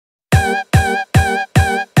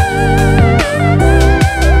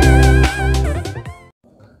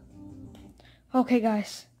Okay,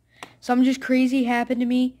 guys, something just crazy happened to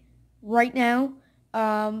me right now.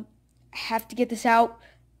 I have to get this out.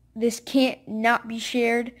 This can't not be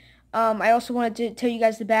shared. I also wanted to tell you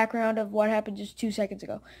guys the background of what happened just 2 seconds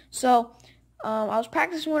ago. So, I was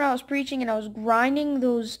practicing when I was preaching, and I was grinding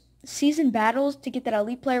those season battles to get that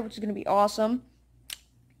elite player, which is going to be awesome.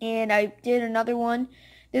 And I did another one.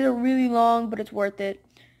 They're really long, but it's worth it.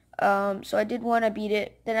 So I did one, I beat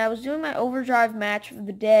it. Then I was doing my overdrive match of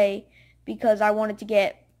the day because I wanted to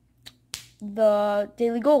get the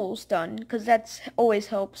daily goals done, because that's always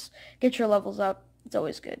helps get your levels up. It's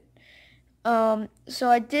always good. So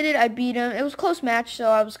I did it. I beat him. It was a close match, so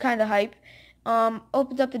I was kind of hype.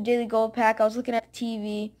 Opened up the daily gold pack. I was looking at the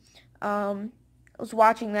TV. I was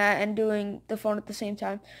watching that and doing the phone at the same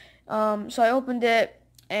time. So I opened it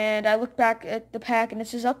and I looked back at the pack and it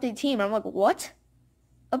says update team. I'm like, what?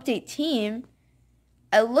 Update team?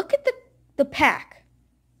 I look at the pack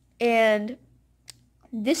and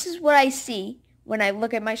this is what I see when I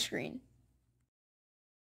look at my screen.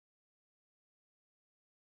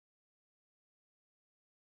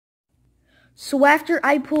 So after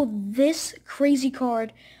I pulled this crazy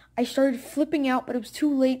card, I started flipping out, but it was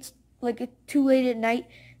too late, too late at night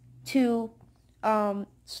to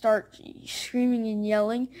start screaming and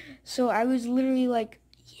yelling. So I was literally like,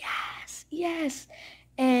 yes, yes.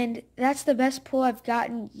 And that's the best pull I've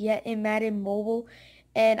gotten yet in Madden Mobile.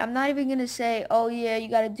 And I'm not even going to say, oh yeah, you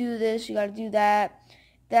got to do this, you got to do that.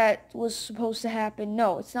 That was supposed to happen.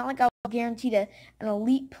 No, it's not like I was guaranteed an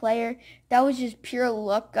elite player. That was just pure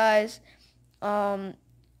luck, guys. I'm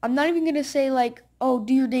not even gonna say like, oh,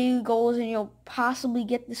 do your daily goals and you'll possibly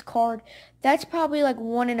get this card. That's probably like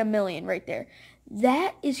 1 in a million right there.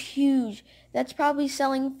 That is huge. That's probably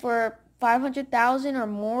selling for 500,000 or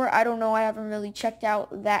more. I don't know. I haven't really checked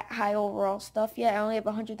out that high overall stuff yet. I only have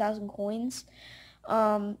 100,000 coins.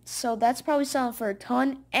 So that's probably selling for a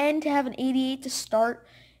ton. And to have an 88 to start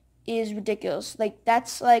is ridiculous. Like,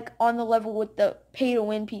 that's like on the level with the pay to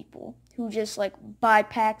win people who just like buy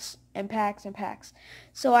packs and packs and packs.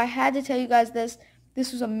 So I had to tell you guys this.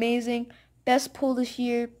 This was amazing. Best pull this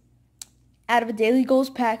year out of a daily goals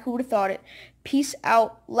pack. Who would have thought it? Peace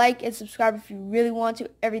out. Like and subscribe if you really want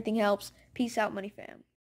to. Everything helps. Peace out, money fam.